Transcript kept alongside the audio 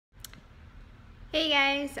Hey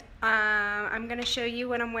guys, I'm gonna show you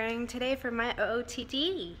what I'm wearing today for my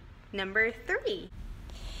OOTD number 3.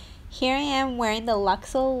 Here I am wearing the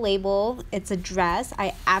Luxel label. It's a dress.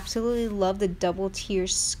 I absolutely love the double tier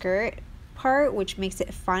skirt part, which makes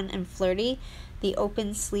it fun and flirty. The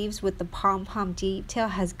open sleeves with the pom-pom detail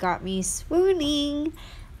has got me swooning.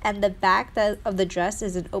 And the back of the dress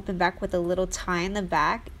is an open back with a little tie in the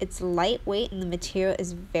back. It's lightweight and the material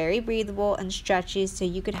is very breathable and stretchy, so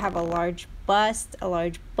you could have a large bust, a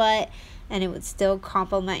large butt, and it would still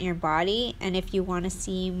complement your body. And if you want to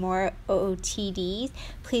see more OOTDs,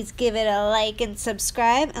 please give it a like and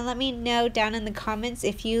subscribe, and let me know down in the comments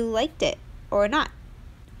if you liked it or not.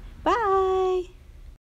 Bye!